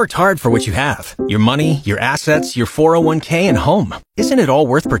Worked hard for what you have. Your money, your assets, your 401k, and home. Isn't it all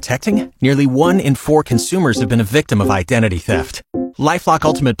worth protecting? Nearly 1 in 4 consumers have been a victim of identity theft. LifeLock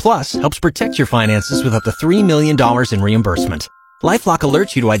Ultimate Plus helps protect your finances with up to $3 million in reimbursement. LifeLock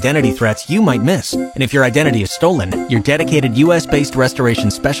alerts you to identity threats you might miss. And if your identity is stolen, your dedicated U.S.-based restoration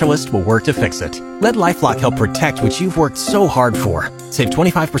specialist will work to fix it. Let LifeLock help protect what you've worked so hard for. Save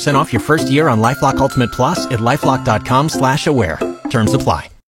 25% off your first year on LifeLock Ultimate Plus at LifeLock.com/aware. Terms apply.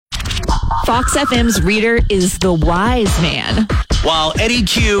 Fox FM's Reader is the wise man, while Eddie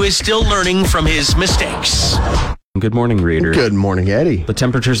Q is still learning from his mistakes. Good morning, Reader. Good morning, Eddie. The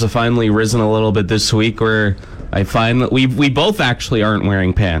temperatures have finally risen a little bit this week, where I find that we both actually aren't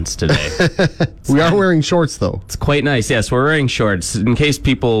wearing pants today. We are wearing shorts, though. It's quite nice. Yes, we're wearing shorts. In case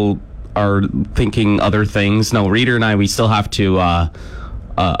people are thinking other things, no, Reader and I, we still have to,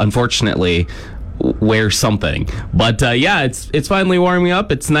 unfortunately, wear something. But yeah, it's finally warming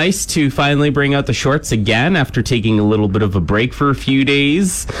up. It's nice to finally bring out the shorts again after taking a little bit of a break for a few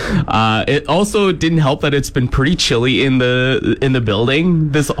days. It also didn't help that it's been pretty chilly in the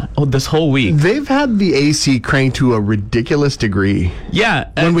building this whole week. They've had the AC cranked to a ridiculous degree.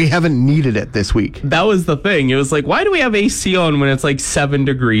 Yeah, when we haven't needed it this week. That was the thing. It was like, why do we have AC on when it's like 7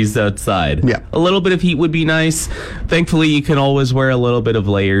 degrees outside? Yeah, a little bit of heat would be nice. Thankfully, you can always wear a little bit of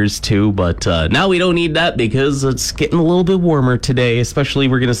layers too. But now we don't need that because it's getting a little bit warmer today. Especially,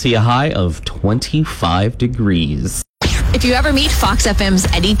 we're going to see a high of 25 degrees. If you ever meet Fox FM's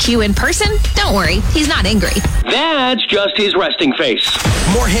Eddie Q in person, don't worry, he's not angry. That's just his resting face.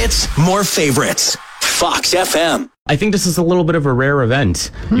 More hits, more favorites. Fox FM. I think this is a little bit of a rare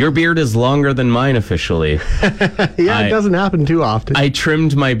event. Your beard is longer than mine officially. Yeah, it doesn't happen too often. I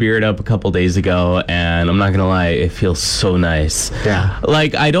trimmed my beard up a couple days ago, and I'm not going to lie, it feels so nice. Yeah.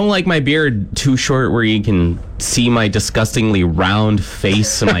 Like, I don't like my beard too short where you can see my disgustingly round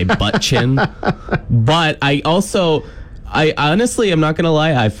face and my butt chin. But I honestly, I'm not going to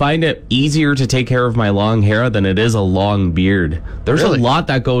lie, I find it easier to take care of my long hair than it is a long beard. There's Really? a lot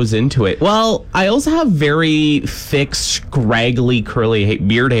that goes into it. Well, I also have very thick, scraggly, curly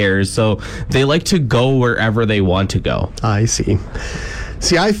beard hairs, so they like to go wherever they want to go. I see.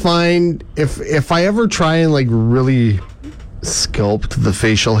 See, I find if I ever try and like really sculpt the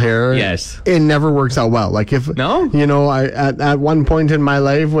facial hair, yes, it never works out well. Like if I at one point in my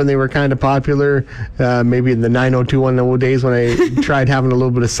life when they were kind of popular, maybe in the 90210 days when I tried having a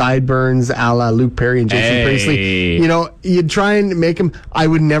little bit of sideburns a la Luke Perry and Jason Priestley, you'd try and make them, I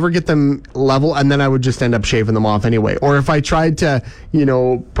would never get them level, and then I would just end up shaving them off anyway. Or if I tried to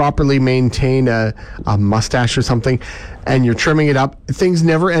properly maintain a mustache or something and you're trimming it up, things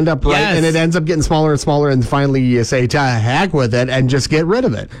never end up right, and it ends up getting smaller and smaller, and finally you say, to heck with it, and just get rid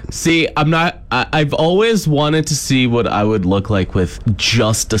of it. See, I've always wanted to see what I would look like with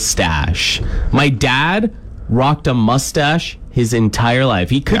just a stash. My dad rocked a mustache his entire life.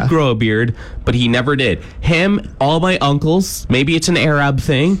 He could grow a beard, but he never did. Him, all my uncles, maybe it's an Arab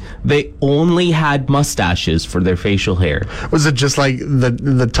thing, they only had mustaches for their facial hair. Was it just like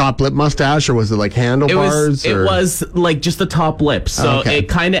the top lip mustache, or was it like handlebars? It was like just the top lip. So it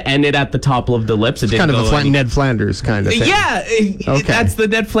kind of ended at the top of the lips. It didn't kind of go a Ned Flanders kind of thing. Yeah, that's the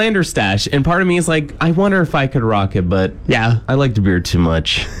Ned Flanders stash. And part of me is like, I wonder if I could rock it, but I like the beard too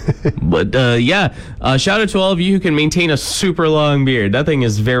much. But shout out to all of you who can maintain a super long beard. That thing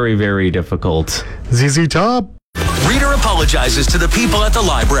is very, very difficult. ZZ Top. Reader apologizes to the people at the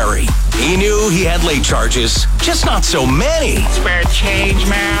library. He knew he had late charges, just not so many. Spare change,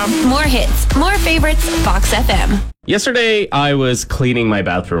 ma'am. More hits, more favorites, Fox FM. Yesterday, I was cleaning my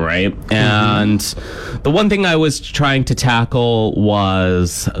bathroom, right? And the one thing I was trying to tackle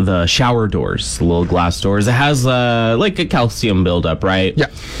was the shower doors, the little glass doors. It has like a calcium buildup, right? Yeah.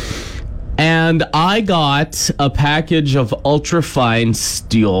 And I got a package of ultrafine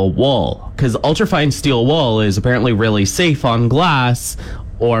steel wool, because ultrafine steel wool is apparently really safe on glass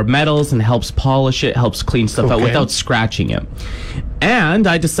or metals and helps polish it, helps clean stuff out without scratching it. And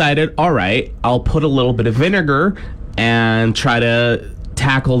I decided, all right, I'll put a little bit of vinegar and try to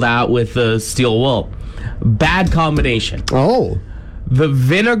tackle that with the steel wool. Bad combination. Oh. The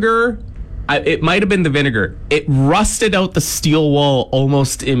vinegar... it might have been the vinegar. It rusted out the steel wool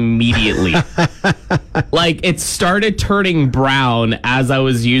almost immediately. Like, it started turning brown as I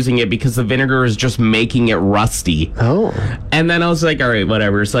was using it because the vinegar is just making it rusty. Oh. And then I was like, all right,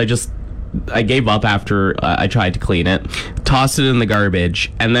 whatever. So I gave up after I tried to clean it, tossed it in the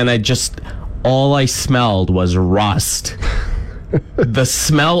garbage, and then all I smelled was rust. The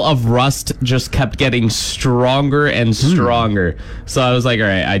smell of rust just kept getting stronger and stronger. So I was like, all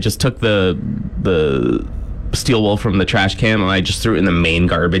right, I just took the steel wool from the trash can, and I just threw it in the main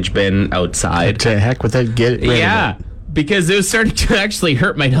garbage bin outside. To heck with it, get rid of it. Because it was starting to actually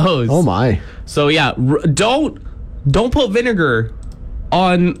hurt my nose. Oh my. So yeah, don't put vinegar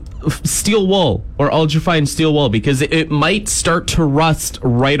on steel wool or ultrafine steel wool, because it might start to rust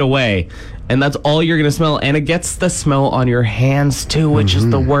right away, and that's all you're gonna smell, and it gets the smell on your hands too, which is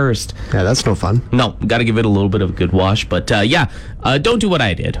the worst. Yeah, that's no fun. No, gotta give it a little bit of a good wash, but don't do what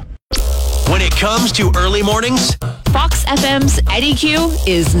I did. When it comes to early mornings, Fox FM's Eddie Q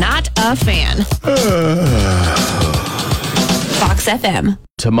is not a fan. Fox FM.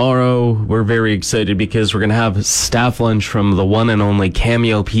 Tomorrow, we're very excited because we're going to have staff lunch from the one and only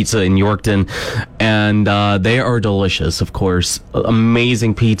Cameo Pizza in Yorkton. And they are delicious, of course.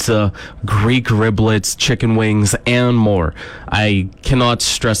 Amazing pizza, Greek riblets, chicken wings, and more. I cannot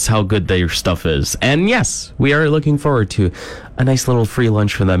stress how good their stuff is. And yes, we are looking forward to a nice little free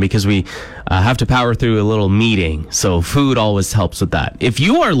lunch for them, because we have to power through a little meeting. So food always helps with that. If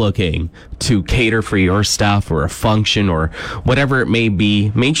you are looking to cater for your staff or a function or whatever it may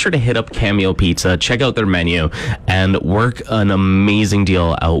be, make sure to hit up Cameo Pizza, check out their menu, and work an amazing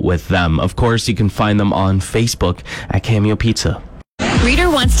deal out with them. Of course, you can find them on Facebook at Cameo Pizza. Reader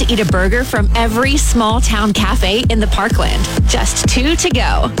wants to eat a burger from every small town cafe in the Parkland. Just 2 to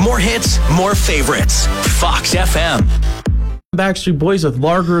go. more hits, more favorites. Fox FM. Backstreet Boys with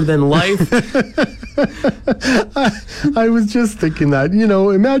Larger Than Life. I was just thinking that,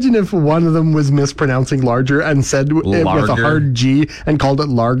 imagine if one of them was mispronouncing larger and said it with a hard G and called it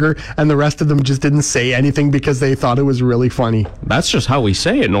larger, and the rest of them just didn't say anything because they thought it was really funny. That's just how we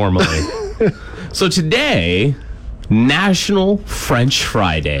say it normally. So today, National French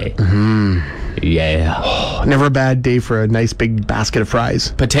Fry Day. Yeah. Never a bad day for a nice big basket of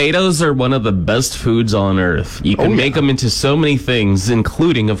fries. Potatoes are one of the best foods on earth. You can make them into so many things,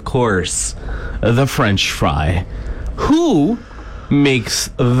 including, of course, the French fry. Who makes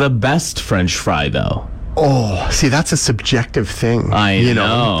the best French fry, though? Oh, see, that's a subjective thing. I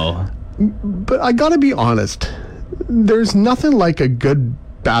know. But I gotta be honest. There's nothing like a good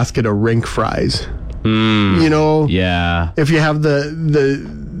basket of rink fries. Yeah. If you have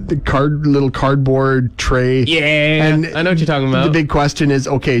the little cardboard tray. Yeah, and I know what you're talking about. The big question is,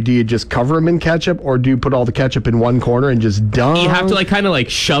 okay, do you just cover them in ketchup, or do you put all the ketchup in one corner and just dump? You have to kind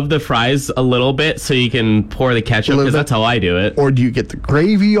of shove the fries a little bit so you can pour the ketchup, because that's how I do it. Or do you get the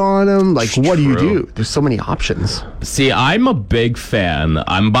gravy on them? What do you do? There's so many options. See, I'm a big fan.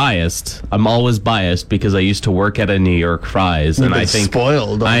 I'm biased. I'm always biased because I used to work at a New York Fries, and I think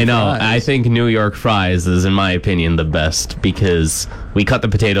spoiled. I know. Fries. I think New York Fries is, in my opinion, the best, because we cut the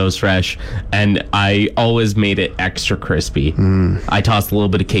potatoes fresh, and I always made it extra crispy. I tossed a little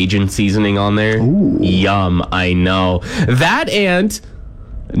bit of Cajun seasoning on there. Ooh. Yum, I know. That, and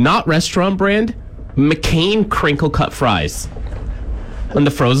not restaurant brand, McCain crinkle cut fries in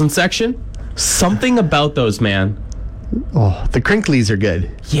the frozen section. Something about those, man. Oh, the crinklies are good.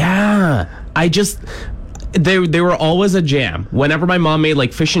 Yeah. They were always a jam. Whenever my mom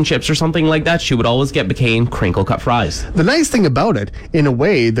made fish and chips or something like that, she would always get McCain crinkle cut fries. The nice thing about it, in a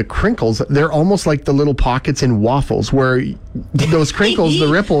way, the crinkles, they're almost like the little pockets in waffles, where those crinkles, the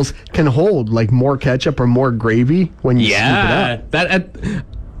ripples, can hold more ketchup or more gravy when you scoop it up.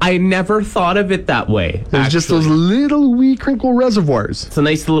 I never thought of it that way. There's just those little wee crinkle reservoirs. It's a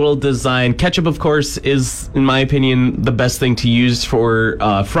nice little design. Ketchup, of course, is, in my opinion, the best thing to use for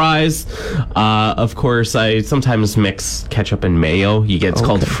fries. Of course, I sometimes mix ketchup and mayo. It's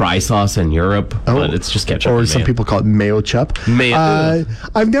called fry sauce in Europe, but it's just ketchup. Or some people call it mayo chup.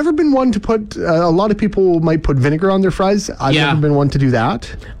 I've never been one to put, a lot of people might put vinegar on their fries. I've never been one to do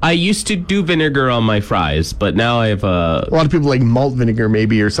that. I used to do vinegar on my fries, but now I have a lot of people like malt vinegar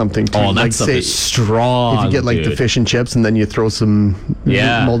maybe, or something too. Oh, that stuff is strong. If you get the fish and chips, and then you throw some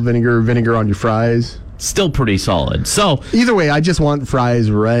malt vinegar on your fries. Still pretty solid. So either way, I just want fries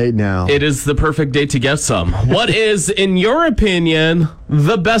right now. It is the perfect day to get some. What is, in your opinion,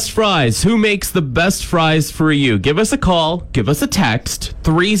 the best fries? Who makes the best fries for you? Give us a call. Give us a text.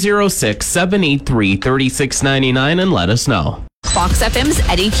 306-783-3699 and let us know. Fox FM's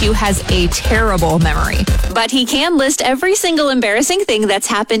Eddie Q has a terrible memory, but he can list every single embarrassing thing that's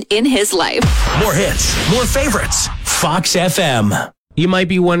happened in his life. More hits, more favorites. Fox FM. You might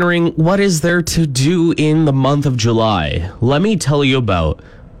be wondering, what is there to do in the month of July? Let me tell you about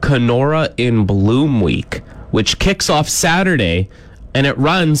Canora in Bloom Week, which kicks off Saturday, and it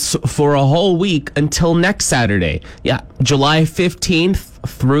runs for a whole week until next Saturday. Yeah, July 15th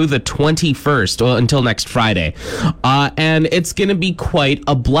through the 21st, well, until next Friday. And it's going to be quite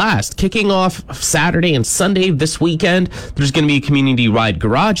a blast. Kicking off Saturday and Sunday this weekend, there's going to be a community ride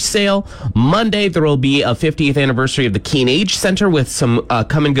garage sale. Monday, there will be a 50th anniversary of the Keene Age Center with some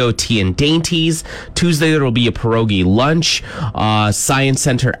come-and-go tea and dainties. Tuesday, there will be a pierogi lunch, Science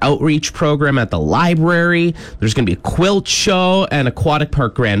Center outreach program at the library. There's going to be a quilt show and aquatic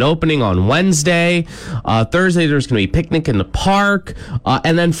park grand opening on Wednesday. Thursday, there's going to be a picnic in the park.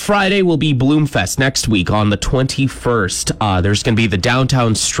 And then Friday will be Bloomfest next week on the 21st. There's going to be the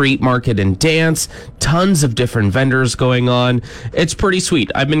downtown street market and dance. Tons of different vendors going on. It's pretty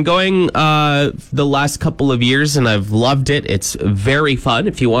sweet. I've been going the last couple of years and I've loved it. It's very fun.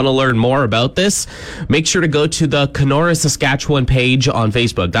 If you want to learn more about this, make sure to go to the Canora, Saskatchewan page on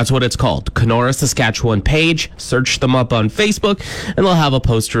Facebook. That's what it's called. Canora, Saskatchewan page. Search them up on Facebook and they'll have a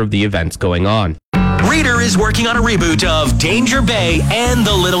poster of the events going on. Reader is working on a reboot of Danger Bay and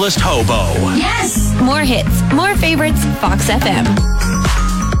The Littlest Hobo. Yes! More hits, more favorites, Fox FM.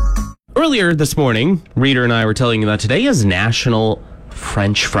 Earlier this morning, Reader and I were telling you that today is National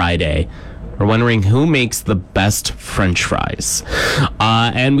French Fry Day. We're wondering who makes the best French fries.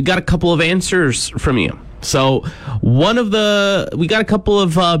 And we got a couple of answers from you. So we got a couple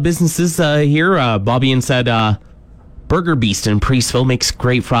of businesses here. Bobby said, Burger Beast in Priestville makes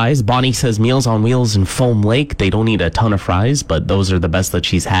great fries. Bonnie says Meals on Wheels in Foam Lake. They don't eat a ton of fries, but those are the best that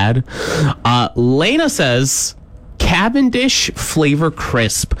she's had. Lena says Cavendish Flavor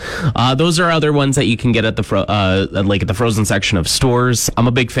Crisp. Those are other ones that you can get at the at the frozen section of stores. I'm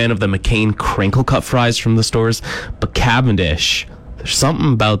a big fan of the McCain crinkle cut fries from the stores, but Cavendish, there's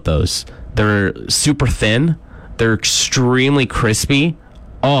something about those. They're super thin. They're extremely crispy.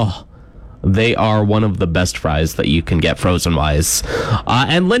 Oh, they are one of the best fries that you can get frozen-wise.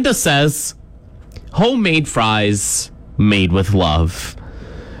 And Linda says, homemade fries made with love.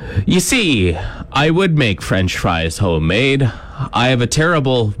 You see, I would make French fries homemade. I have a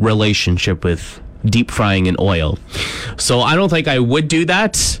terrible relationship with deep frying in oil. So I don't think I would do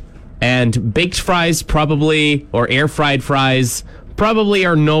that. And baked fries probably, or air-fried fries probably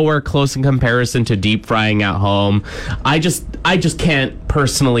are nowhere close in comparison to deep frying at home. I just can't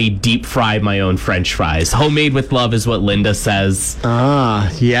personally deep fry my own French fries. Homemade with love is what Linda says.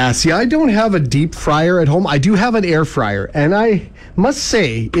 Yeah. See, I don't have a deep fryer at home. I do have an air fryer, and I must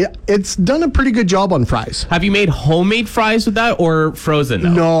say it's done a pretty good job on fries. Have you made homemade fries with that or frozen?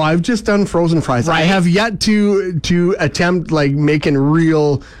 No, I've just done frozen fries. Right. I have yet to attempt making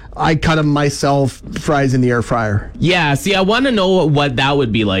real, I cut them myself fries in the air fryer. Yeah, see, I want to know what that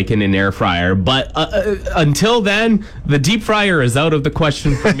would be like in an air fryer. But until then, the deep fryer is out of the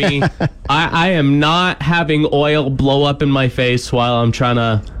question for me. I am not having oil blow up in my face while I'm trying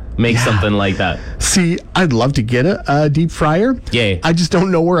to make something like that. See, I'd love to get a deep fryer. Yeah. I just don't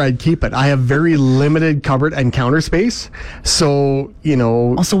know where I'd keep it. I have very limited cupboard and counter space. So,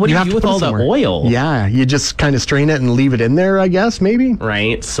 Also, what do you do with all the oil? Yeah, you just kind of strain it and leave it in there, I guess, maybe.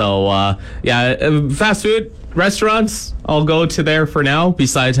 Right. So, fast food restaurants, I'll go to there for now,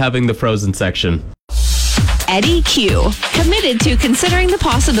 besides having the frozen section. Eddie Q, committed to considering the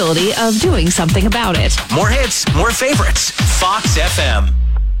possibility of doing something about it. More hits, more favorites. Fox FM.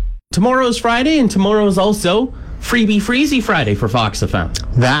 Tomorrow's Friday, and tomorrow's also Freebie Freezy Friday for Fox FM.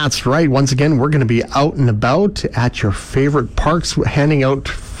 That's right. Once again, we're going to be out and about at your favorite parks, handing out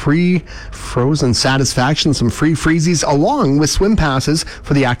free frozen satisfaction, some free freezies, along with swim passes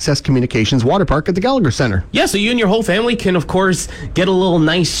for the Access Communications Water Park at the Gallagher Center. Yeah, so you and your whole family can, of course, get a little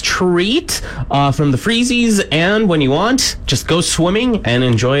nice treat from the freezies, and when you want, just go swimming and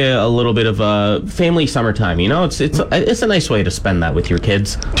enjoy a little bit of a family summertime. It's a nice way to spend that with your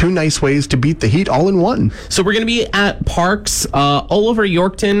kids. 2 nice ways to beat the heat all in one. So we're going to be at parks all over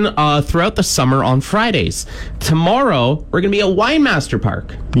Yorkton throughout the summer on Fridays. Tomorrow, we're going to be at Winemaster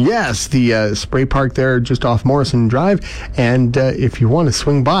Park. Yes, the spray park there just off Morrison Drive. And if you want to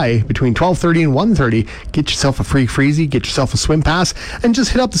swing by between 12:30 and 1:30, get yourself a free freezy, get yourself a swim pass, and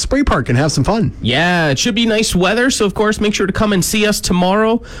just hit up the spray park and have some fun. Yeah, it should be nice weather. So, of course, make sure to come and see us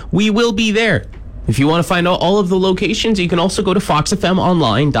tomorrow. We will be there. If you want to find out all of the locations, you can also go to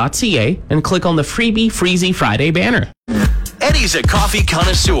foxfmonline.ca and click on the Freebie Freezy Friday banner. Eddie's a coffee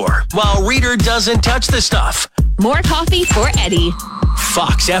connoisseur, while Reader doesn't touch the stuff. More coffee for Eddie.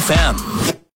 Fox FM.